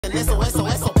Alrighty,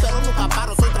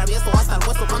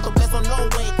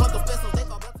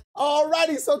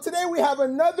 so today we have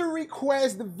another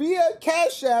request via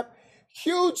Cash App.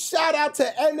 Huge shout out to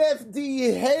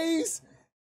NFD Haze.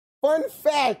 Fun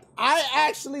fact, I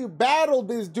actually battled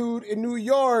this dude in New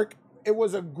York. It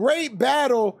was a great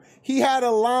battle. He had a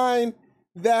line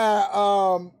that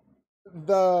the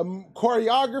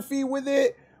choreography with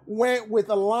it went with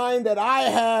a line that I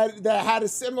had that had a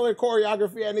similar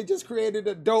choreography, and it just created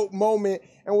a dope moment.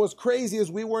 And what's crazy is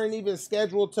we weren't even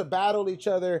scheduled to battle each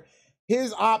other.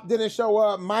 His op didn't show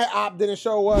up, my op didn't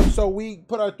show up, so we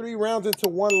put our 3 rounds into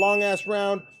one long-ass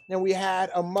round, and we had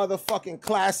a motherfucking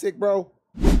classic, bro.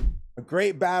 A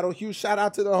great battle. Huge shout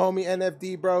out to the homie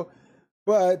NFD, bro.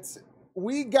 But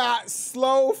we got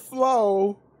Slow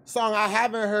Flow, song I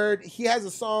haven't heard. He has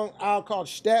a song out called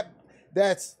Step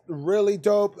that's really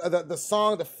dope. The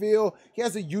song, the feel, he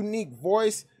has a unique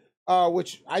voice,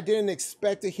 which I didn't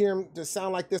expect to hear him to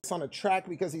sound like this on a track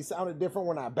because he sounded different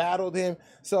when I battled him.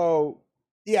 So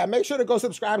yeah, make sure to go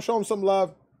subscribe, show him some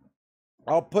love.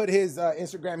 I'll put his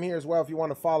Instagram here as well if you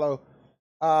want to follow.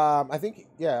 I think,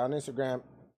 yeah, on Instagram.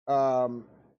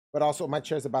 But also my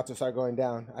chair's about to start going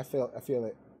down. I feel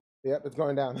it. Yep, it's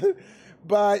going down.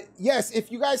 But yes,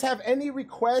 if you guys have any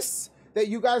requests that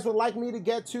you guys would like me to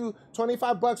get to,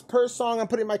 25 bucks per song. I'm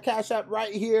putting my Cash App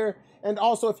right here. And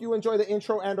also, if you enjoy the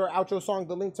intro and or outro song,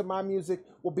 the link to my music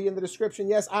will be in the description.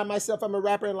 Yes, I myself am a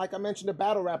rapper, and like I mentioned, a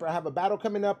battle rapper. I have a battle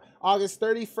coming up August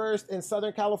 31st in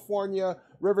Southern California,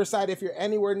 Riverside. If you're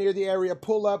anywhere near the area,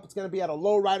 pull up. It's going to be at a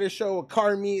lowrider show, a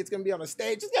car meet. It's going to be on a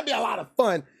stage. It's going to be a lot of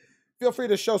fun. Feel free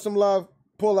to show some love,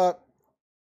 pull up,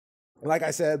 like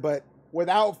I said. But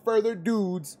without further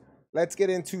dudes, let's get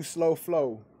into Slow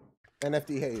Flow,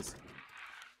 NFD Haze.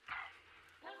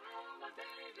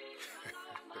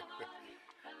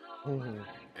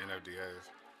 NFD Haze.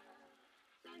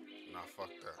 Nah, fuck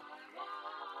that.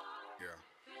 Yeah.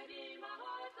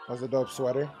 That's a dope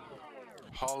sweater.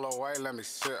 Hold away, let me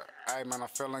sip. Hey man, I'm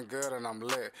feeling good and I'm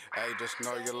lit. Hey, just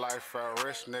know your life at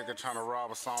risk. Nigga tryna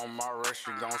rob us on my wrist.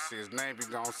 You gon' see his name, you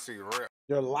gon' see Rip.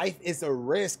 Your life is a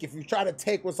risk if you try to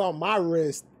take what's on my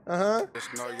wrist.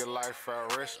 Just know your life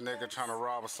at risk. Nigga tryna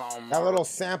rob us on my That little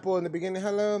sample in the beginning.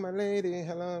 Hello, my lady.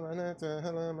 Hello, my nighttime.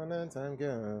 Hello, my nighttime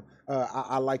girl.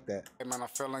 I like that. Hey man, I'm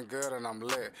feeling good and I'm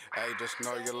lit. Hey, just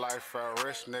know your life at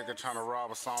risk. Nigga tryna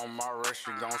rob us on my wrist.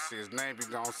 You gon' see his name, you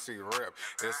gon' see Rip.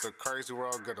 It's a crazy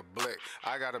world, get a blick.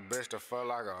 I got a bitch that feel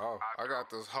like a hoe. I got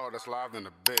this hoe that's live in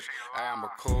the bitch. Hey, I'm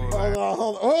a cool. Hold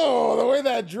on. Oh, the way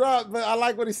that dropped. But I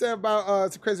like what he said about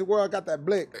it's a crazy world. I got that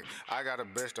blick. I got a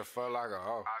bitch that feel like a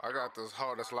hoe. I got this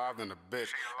hoe that's live in the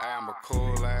bitch. Hey, I'm a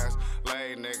cool ass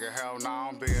lay nigga. Hell nah,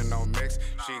 I don't be in no mix.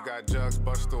 She got jugs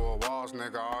bust through her walls,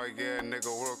 nigga. Oh yeah, nigga,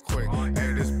 real quick.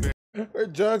 Hey, this bitch. Her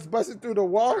jugs busted through the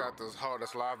wall. I got this hoe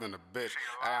that's live in the bitch.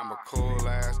 I am a cool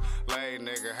ass lay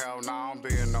nigga. Hell nah, I don't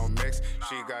be in no mix.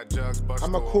 She got jugs busted.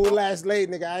 I'm a cool ass lay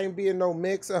nigga. I ain't be in no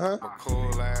mix. I'm a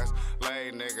cool ass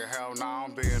lay nigga. Hell nah, I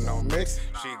don't be in no mix.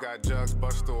 She got jugs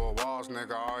busted through her walls,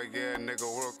 nigga. Oh yeah, nigga,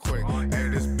 real quick. Hey,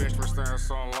 this bitch been staying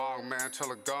so long, man. Tell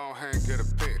her go ahead and get a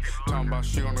pic. Talking about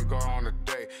she wanna go on a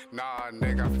date. Nah,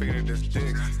 nigga, I feed her this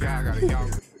dick. Yeah, I got a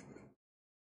young.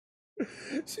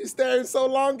 She's staring so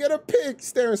long, get a pic.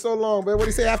 Staring so long, but what do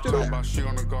you say after that? About she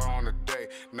wanna go on a date.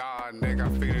 Nah, nigga, I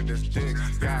feed her this dick.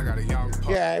 Yeah, I got a young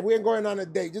pup. Yeah, we ain't going on a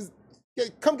date. Just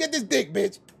come get this dick,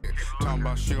 bitch. Talking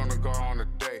about she wanna go on a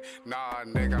date. Nah,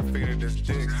 nigga, I feed her this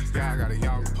dick. Yeah, I got a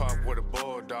young pup with a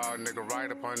bulldog, nigga,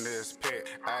 right up under his pit.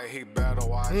 Hey, he better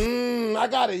watch. I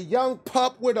got a young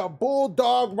pup with a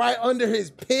bulldog right under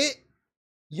his pit.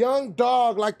 Young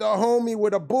dog like the homie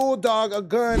with a bulldog, a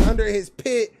gun under his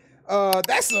pit.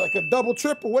 That's like a double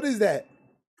triple. What is that?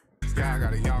 Yeah, I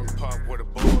got a young pup with a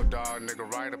bulldog, nigga,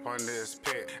 right up under his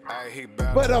pit. Hey, he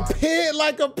better. But a pit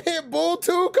like a pit bull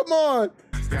too? Come on.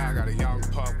 Yeah, I got a young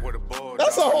pup with a bulldog.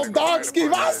 That's a whole dog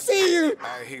scheme. I see you.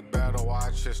 Hey, he better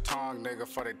watch his tongue, nigga,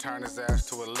 before they turn his ass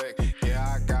to a lick.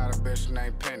 Yeah, I got a bitch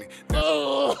named Penny.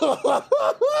 Oh,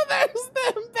 there's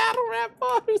them battle rap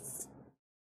bars.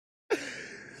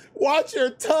 Watch your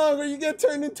tongue or you get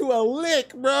turned into a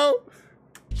lick, bro.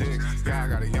 Yeah, I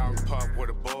got a young pup with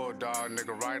a bulldog,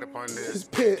 nigga, right up under his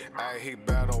pit. Hey, he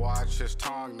better watch his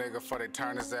tongue, nigga, before they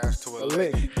turn his ass to a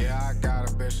lick. Yeah, I got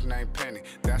a bitch named Penny.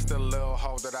 That's the little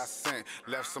hoe that I sent.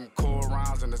 Left some cool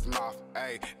rounds in his mouth.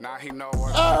 Hey, now he know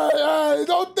what.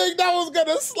 Don't think that was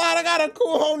gonna slide. I got a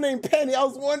cool hoe named Penny. I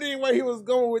was wondering where he was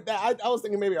going with that. I was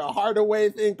thinking maybe a Hardaway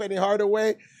thing, Penny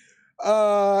Hardaway.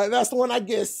 That's the one I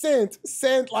get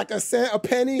sent like a cent, a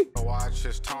penny. Watch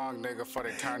his tongue, nigga, for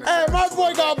they turn his Hey, my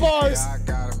boy got bars. Yeah, I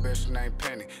got a bitch named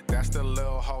Penny. That's the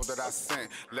little hoe that I sent.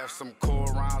 Left some cool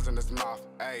rounds in his mouth.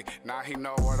 Hey, now he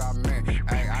know what I meant.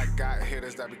 Hey, I got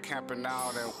hitters that be camping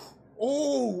out and.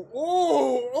 Ooh,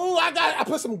 I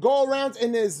put some gold rounds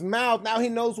in his mouth. Now he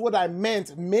knows what I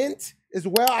meant. Mint as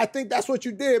well. I think that's what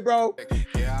you did, bro.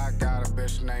 Yeah, I got a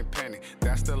bitch named Penny.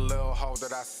 That's the little hoe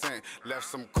that I sent. Left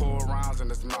some cool rounds in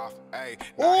his mouth. Hey.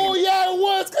 Oh, yeah, it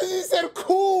was because he said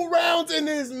cool rounds in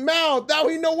his mouth. Now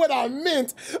he know what I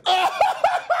meant.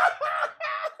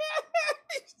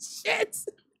 Shit.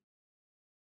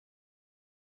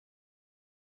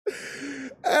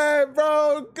 Hey,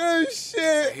 bro, good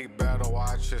shit. He better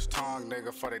watch his tongue,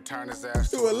 nigga, for they turn his ass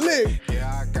to a lick.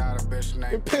 Yeah, I got a bitch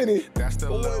named Penny. That's the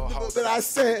little hoe that I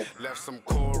sent. Left some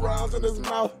cool rounds in his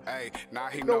mouth. Hey, now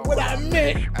he know what I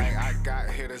meant. Hey, I got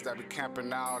hitters that be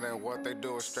camping out and what they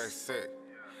do is straight sick.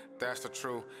 That's the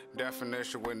true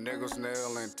definition with niggas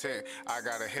nail intent. I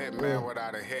got a hit man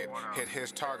without a hit. Hit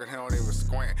his target, he don't even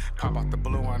squint. Pop out the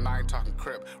blue and I ain't talking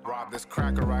crip. Rob this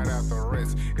cracker right out the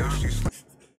wrist. If she's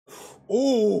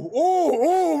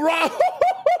Rob.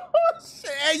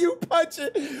 Shit, you punch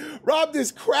it. Rob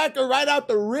this cracker right out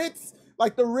the Ritz,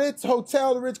 like the Ritz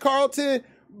Hotel, the Ritz Carlton,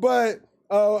 but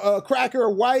cracker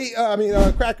white,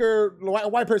 cracker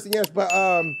white person, yes, but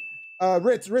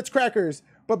Ritz crackers.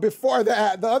 But before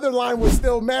that, the other line was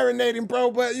still marinating,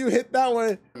 bro, but you hit that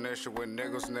one. With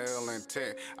niggas nail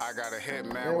intent. I got a hit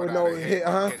man without a hit.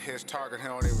 Hit his target, he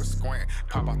don't even squint.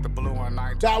 Pop out the blue and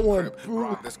I that one.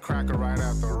 Rob this cracker right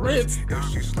out the Ritz. If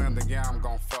she slim, then yeah, I'm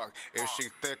gon' fuck. If she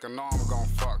thick, I know I'm gon'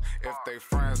 fuck. If they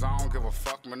friends, I don't give a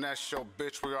fuck. Man, that's your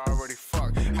bitch, we already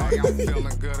fucked. Hey, I'm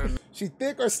feeling good. She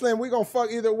thick or slim, we gon' fuck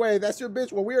either way. That's your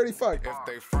bitch, well, we already fucked. If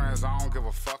they friends, I don't give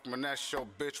a fuck. Man, that's your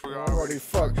bitch, we already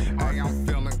fucked. Hey, I'm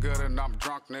feeling good and I'm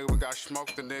drunk, nigga. We got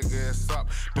smoked, the nigga, it's up.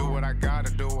 Do what I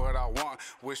gotta, do what I want.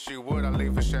 Wish he would, I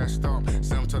leave his ass stump.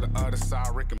 Send him to the other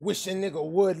side, Rick. Wish a nigga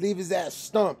would leave his ass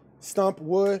stump. Stump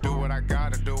would. Do what I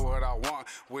gotta, do what I want.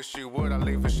 Wish he would, I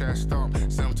leave his ass stump.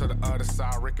 Send him to the other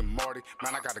side, Rick and Morty.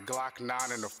 Man, I got a Glock 9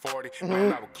 and a 40.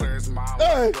 Man, I would clear his mind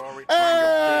like Dory.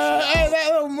 Hey, that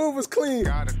little move was clean.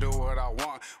 Gotta do what I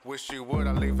want. Wish he would,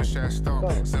 I leave his ass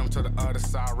stump. Send him to the other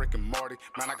side, Rick and Morty.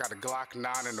 Man, I got a Glock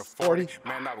 9 and a 40.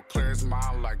 Man, I would clear his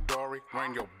mind like Dory.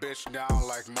 Bring your bitch down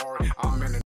like Maury. I'm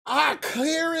in the I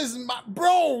clear his mind.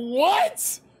 Bro,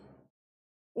 what?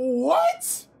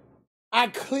 What? I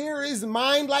clear his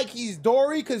mind like he's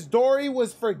Dory because Dory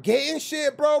was forgetting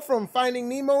shit, bro, from Finding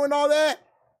Nemo and all that.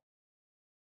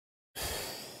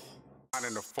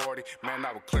 In the 40, man,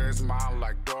 I would clear his mind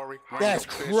like Dory. That's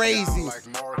crazy. Like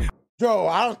Bro,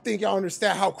 I don't think y'all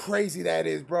understand how crazy that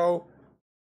is, bro.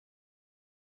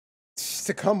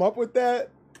 To come up with that.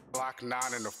 Glock 9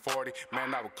 in the 40,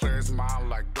 man, I would clear his mind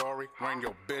like Dory. Run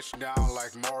your bitch down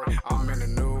like Maury. I'm in a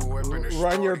new whip in the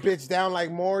Run your bitch down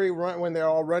like Maury. Run when they're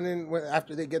all running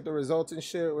after they get the results and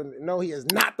shit. No, he is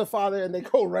not the father, and they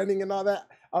go running and all that.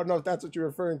 I don't know if that's what you're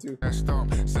referring to. Send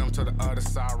him to the other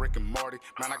side, Rick and Morty.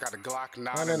 Man, I got a Glock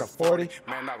 9 and a 40.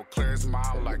 Man, I would clear his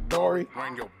mind like Dory.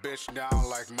 Run your bitch down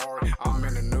like Maury. I'm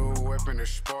in a new whip in the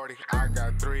sporty. I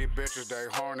got 3 bitches, they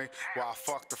horny. While I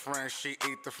fuck the friend, she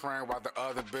eat the friend. While the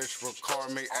other bitch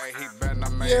record me. Hey, he better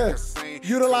not make a scene.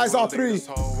 Utilize all 3.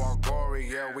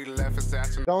 Yeah, we left his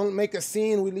ass. Don't make a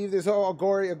scene. We leave this whole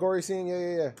gory scene.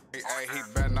 Yeah. Hey, he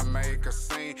better not make a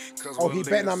scene. He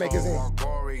better not make a scene.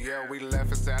 Yeah, we left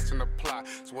his ass in the plot.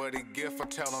 It's what he get for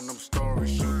telling them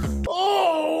stories.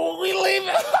 Oh,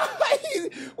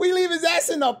 we leave his ass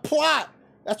in the plot.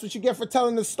 That's what you get for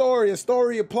telling the story. A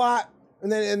story, a plot,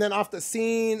 and then off the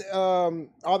scene,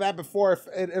 all that before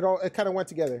it kind of went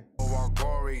together.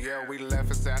 Yeah, we left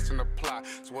his ass in the plot.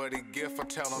 It's what he get for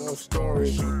telling them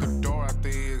stories. Shoot the door at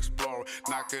the Explorer.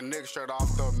 Knock a nigga straight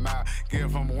off the map.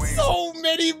 Give him wings. So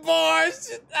many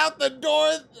bars. Out the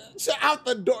door. Out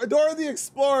the door. Door of the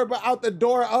Explorer, but out the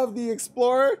door of the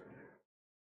Explorer.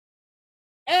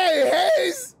 Hey,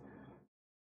 Haze.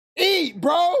 Eat,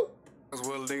 bro.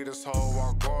 We'll lead this whole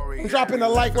walk gory. I'm dropping a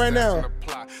like right now.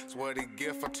 It's what he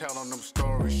get for telling them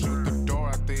stories. Shoot the door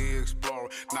at the Explorer.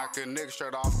 Knock a nigga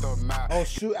straight off the map. Oh,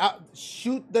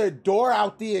 shoot the door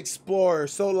out the Explorer.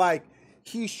 So like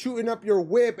he's shooting up your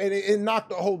whip and it knocked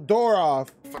the whole door off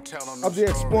of the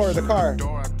Explorer, the car.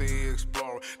 Door at the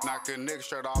Explorer. Knock a nigga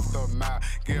straight off the map.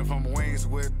 Give him wings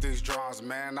with these drums,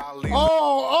 man. I'll leave.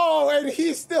 Oh, and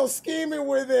he's still scheming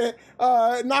with it.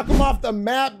 Knock him off the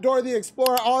map, Door the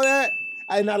Explorer, all that.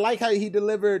 And I like how he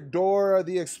delivered Dora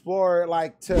the Explorer,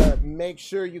 like to make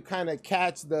sure you kind of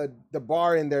catch the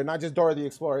bar in there, not just Dora the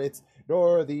Explorer. It's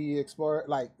Dora the Explorer,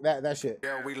 like that shit.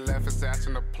 Yeah, we left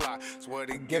assassin the plot. It's what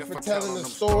he get for telling the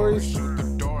stories. Shoot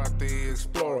the door at the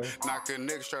Explorer. Knock a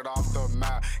nigga straight off the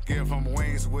map. Give him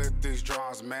wings with these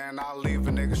drums, man. I'll leave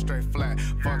a nigga straight flat.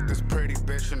 Fuck this pretty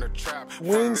bitch in the trap.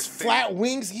 Wings, flat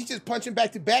wings. He's just punching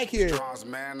back to back here. Drums,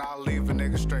 man. I'll leave a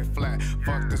nigga straight flat.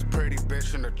 Fuck this pretty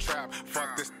bitch in the trap.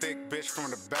 Fuck this thick bitch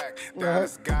from the back. That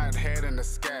is got head in the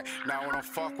scat. Now we don't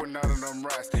fuck with none of them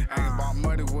rats. Ain't about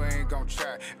money, we ain't gon'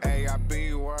 chat. Hey, I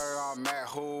be where I'm at.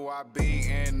 Who I be,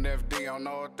 NFD. Don't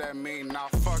know what that mean. Nah,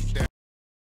 fuck that.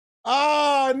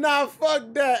 Oh, nah,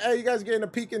 fuck that. Hey, you guys getting a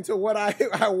peek into what I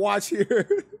watch here.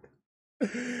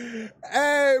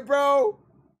 Hey, bro.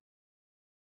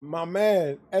 My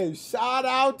man. Hey, shout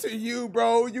out to you,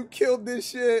 bro. You killed this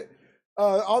shit.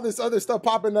 All this other stuff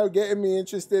popping up, getting me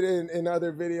interested in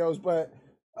other videos. But,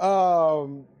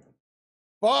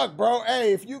 fuck, bro.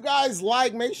 Hey, if you guys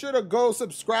like, make sure to go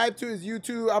subscribe to his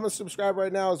YouTube. I'm a subscriber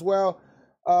right now as well.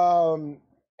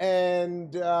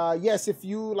 Yes, if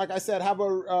you, like I said, have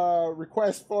a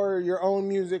request for your own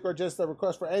music or just a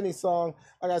request for any song,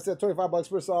 like I said, $25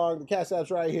 per song. The Cash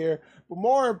App's right here. But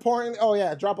more importantly, oh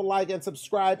yeah, drop a like and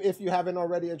subscribe if you haven't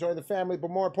already. Enjoy the family. But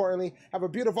more importantly, have a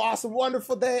beautiful, awesome,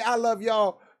 wonderful day. I love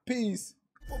y'all. Peace.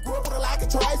 Grew up with a lack of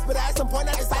choice, but at some point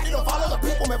I decided to follow the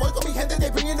people. Me voy con mi gente, they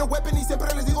bring in the weapon y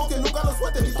siempre les digo que nunca lo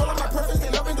suelten.